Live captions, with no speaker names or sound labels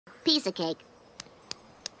Piece of cake.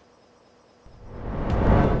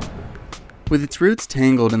 With its roots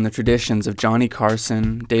tangled in the traditions of Johnny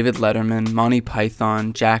Carson, David Letterman, Monty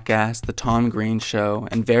Python, Jackass, The Tom Green Show,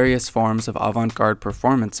 and various forms of avant-garde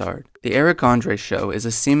performance art, the Eric Andre Show is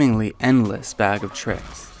a seemingly endless bag of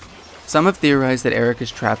tricks. Some have theorized that Eric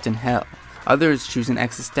is trapped in hell, others choose an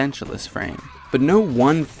existentialist frame, but no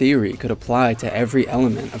one theory could apply to every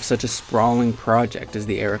element of such a sprawling project as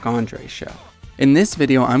the Eric Andre Show. In this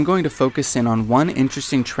video, I'm going to focus in on one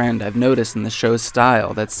interesting trend I've noticed in the show's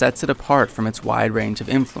style that sets it apart from its wide range of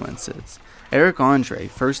influences. Eric Andre,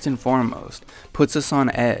 first and foremost, puts us on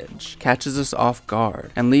edge, catches us off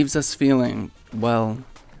guard, and leaves us feeling, well,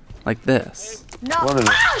 like this. No.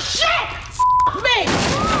 Oh shit! F me!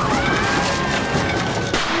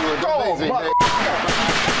 Oh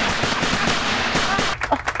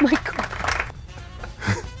my god.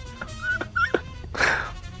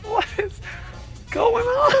 Going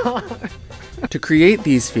on? To create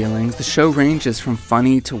these feelings, the show ranges from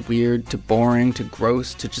funny to weird to boring to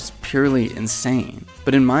gross to just purely insane.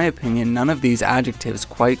 But in my opinion, none of these adjectives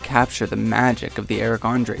quite capture the magic of the Eric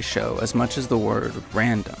Andre Show as much as the word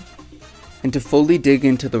random. And to fully dig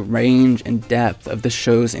into the range and depth of the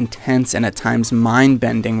show's intense and at times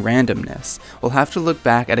mind-bending randomness, we'll have to look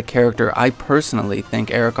back at a character I personally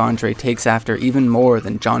think Eric Andre takes after even more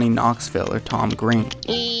than Johnny Knoxville or Tom Green.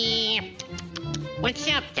 What's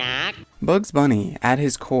up, Doc? Bugs Bunny, at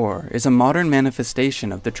his core, is a modern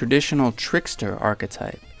manifestation of the traditional trickster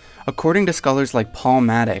archetype. According to scholars like Paul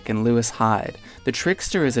Maddock and Lewis Hyde, the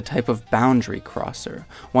trickster is a type of boundary crosser,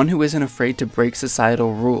 one who isn't afraid to break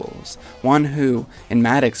societal rules, one who, in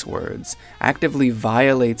Maddock's words, actively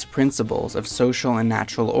violates principles of social and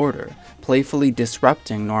natural order, playfully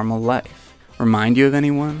disrupting normal life. Remind you of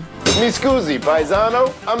anyone? Mi scusi,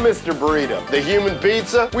 paisano. I'm Mr. Burrito. The human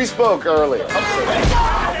pizza? We spoke earlier.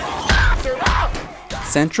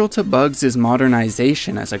 Central to Bugs'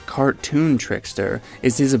 modernization as a cartoon trickster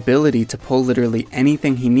is his ability to pull literally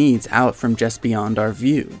anything he needs out from just beyond our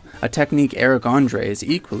view, a technique Eric Andre is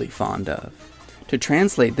equally fond of. To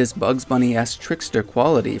translate this Bugs Bunny-esque trickster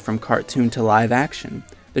quality from cartoon to live action,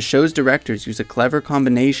 the show's directors use a clever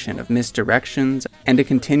combination of misdirections and a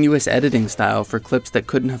continuous editing style for clips that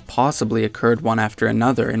couldn't have possibly occurred one after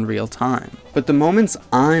another in real time. But the moments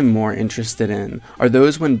I'm more interested in are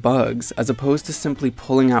those when Bugs, as opposed to simply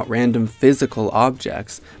pulling out random physical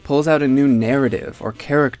objects, pulls out a new narrative or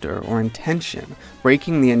character or intention,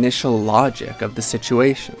 breaking the initial logic of the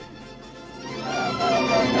situation.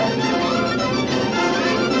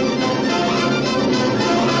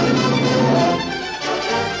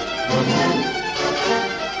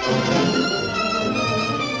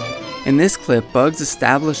 In this clip, Bugs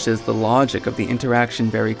establishes the logic of the interaction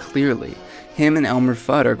very clearly. Him and Elmer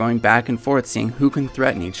Fudd are going back and forth seeing who can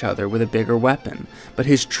threaten each other with a bigger weapon, but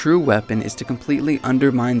his true weapon is to completely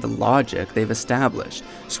undermine the logic they've established,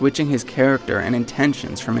 switching his character and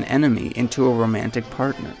intentions from an enemy into a romantic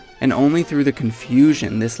partner. And only through the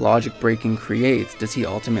confusion this logic breaking creates does he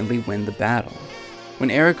ultimately win the battle.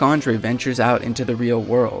 When Eric Andre ventures out into the real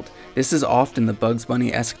world, this is often the Bugs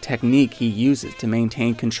Bunny-esque technique he uses to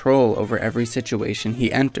maintain control over every situation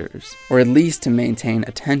he enters, or at least to maintain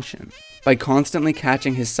attention. By constantly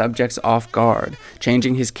catching his subjects off guard,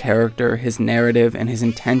 changing his character, his narrative, and his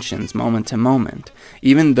intentions moment to moment,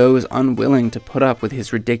 even those unwilling to put up with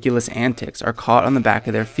his ridiculous antics are caught on the back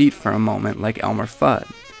of their feet for a moment like Elmer Fudd,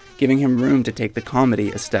 giving him room to take the comedy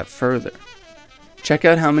a step further. Check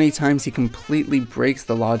out how many times he completely breaks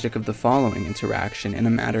the logic of the following interaction in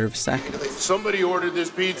a matter of seconds. Somebody ordered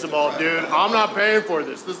this pizza ball, dude. I'm not paying for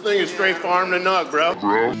this. This thing is straight farm to nut, bro.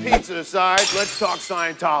 Pizza aside, let's talk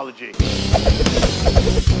Scientology.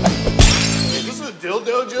 This is a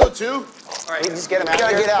dildo Joe, too? All right, just get him out. You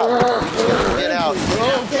gotta get out. Get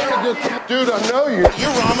out. Dude, I know you.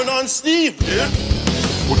 You're Ramadan Steve, dude.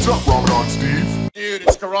 What's up, Ramadan Steve? Dude,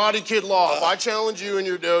 it's Karate Kid Law. If I challenge you in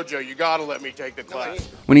your dojo, you gotta let me take the class.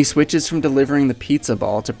 When he switches from delivering the pizza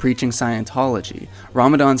ball to preaching Scientology,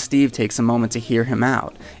 Ramadan Steve takes a moment to hear him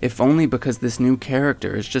out, if only because this new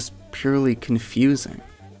character is just purely confusing.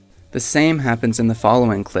 The same happens in the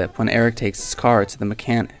following clip when Eric takes his car to the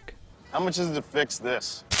mechanic. How much is it to fix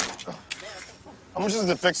this? How much is it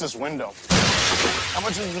to fix this window? How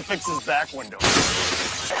much is it to fix this back window?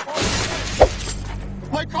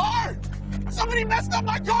 My car! Somebody messed up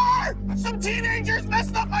my car! Some teenagers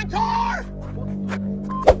messed up my car!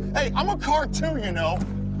 Hey, I'm a car too, you know.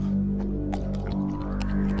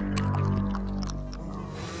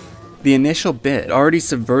 The initial bit already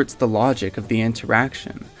subverts the logic of the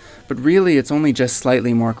interaction, but really it's only just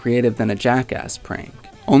slightly more creative than a Jackass prank.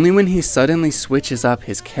 Only when he suddenly switches up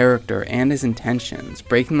his character and his intentions,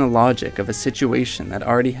 breaking the logic of a situation that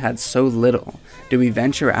already had so little, do we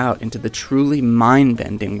venture out into the truly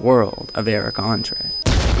mind-bending world of Eric Andre.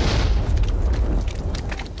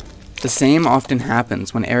 The same often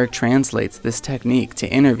happens when Eric translates this technique to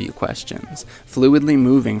interview questions, fluidly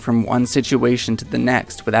moving from one situation to the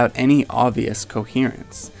next without any obvious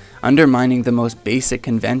coherence, undermining the most basic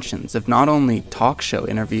conventions of not only talk show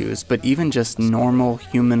interviews, but even just normal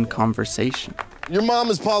human conversation. Your mom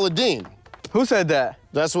is Paula Deen. Who said that?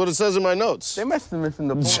 That's what it says in my notes. They must have missing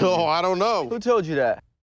the point. Oh, I don't know. Who told you that?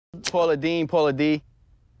 Paula Deen, Paula D,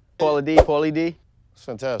 Paula D, Paulie D? It's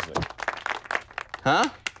fantastic. Huh?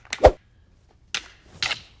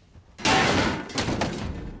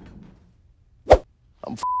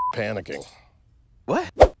 I'm panicking.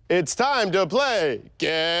 What? It's time to play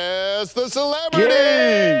Guess the Celebrity!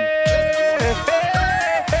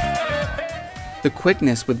 The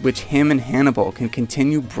quickness with which him and Hannibal can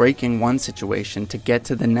continue breaking one situation to get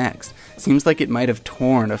to the next seems like it might have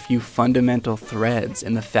torn a few fundamental threads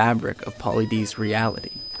in the fabric of Pauly D's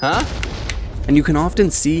reality. Huh? And you can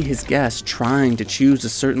often see his guests trying to choose a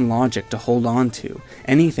certain logic to hold on to,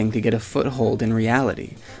 anything to get a foothold in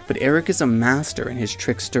reality. But Eric is a master in his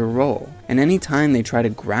trickster role, and any time they try to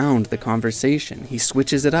ground the conversation, he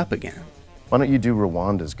switches it up again. Why don't you do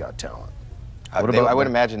Rwanda's Got Talent? I would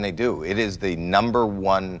imagine they do. It is the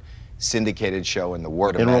 #1 syndicated show in the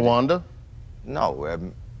world. In Rwanda? No,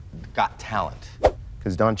 Got Talent.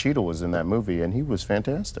 Because Don Cheadle was in that movie, and he was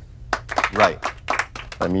fantastic. Right.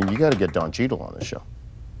 I mean, you got to get Don Cheadle on the show.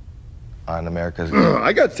 On America's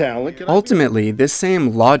I got talent. Ultimately, this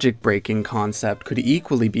same logic-breaking concept could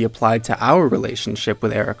equally be applied to our relationship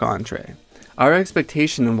with Eric Andre. Our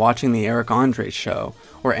expectation in watching the Eric Andre show,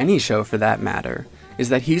 or any show for that matter, is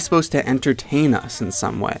that he's supposed to entertain us in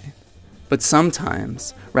some way. But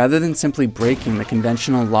sometimes, rather than simply breaking the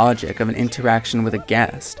conventional logic of an interaction with a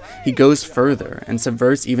guest, he goes further and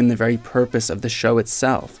subverts even the very purpose of the show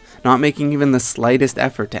itself, not making even the slightest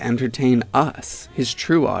effort to entertain us, his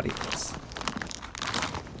true audience.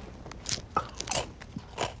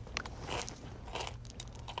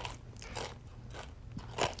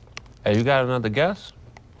 Hey, you got another guess?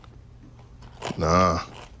 Nah.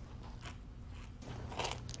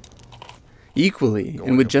 Equally,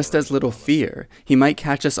 and with just as little fear, he might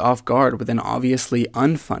catch us off guard with an obviously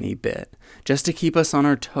unfunny bit, just to keep us on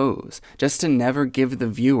our toes, just to never give the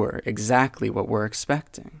viewer exactly what we're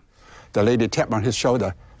expecting. The lady tapped on his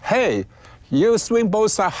shoulder. Hey, you swing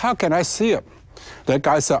both sides, how can I see it? That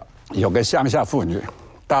guy said, 有个乡下妇女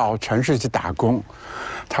到城市去打工，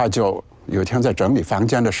她就有天在整理房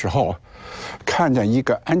间的时候，看见一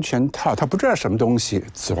个安全套，她不知道什么东西，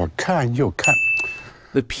左看右看。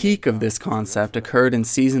 The peak of this concept occurred in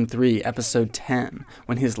Season 3, Episode 10,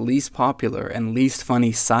 when his least popular and least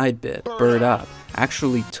funny side bit, Bird Up,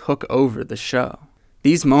 actually took over the show.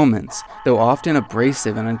 These moments, though often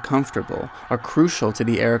abrasive and uncomfortable, are crucial to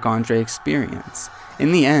the Eric Andre experience.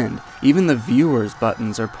 In the end, even the viewer's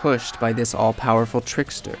buttons are pushed by this all-powerful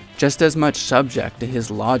trickster, just as much subject to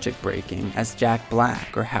his logic breaking as Jack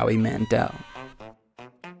Black or Howie Mandel.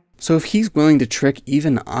 So if he's willing to trick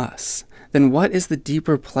even us, then what is the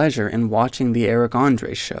deeper pleasure in watching the Eric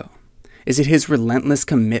Andre show? Is it his relentless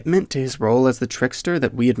commitment to his role as the trickster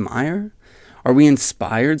that we admire? Are we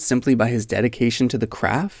inspired simply by his dedication to the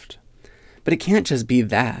craft? But it can't just be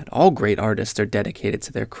that. All great artists are dedicated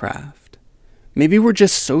to their craft. Maybe we're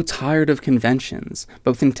just so tired of conventions,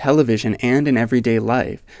 both in television and in everyday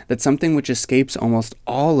life, that something which escapes almost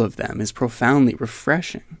all of them is profoundly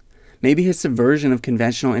refreshing. Maybe his subversion of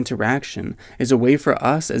conventional interaction is a way for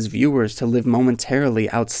us as viewers to live momentarily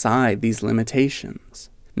outside these limitations.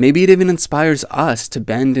 Maybe it even inspires us to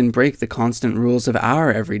bend and break the constant rules of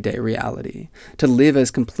our everyday reality, to live as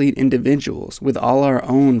complete individuals with all our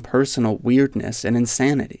own personal weirdness and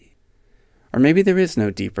insanity. Or maybe there is no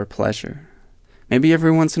deeper pleasure. Maybe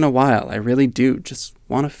every once in a while I really do just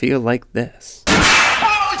want to feel like this.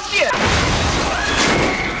 Oh, shit!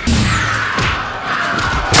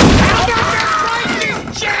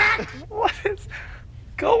 What is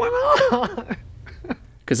going on?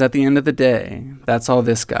 Because at the end of the day, that's all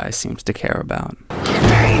this guy seems to care about.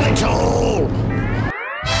 Hey, the tool!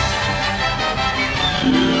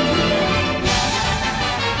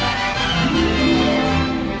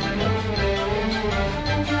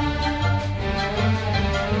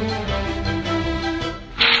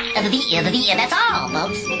 That's all,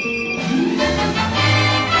 folks.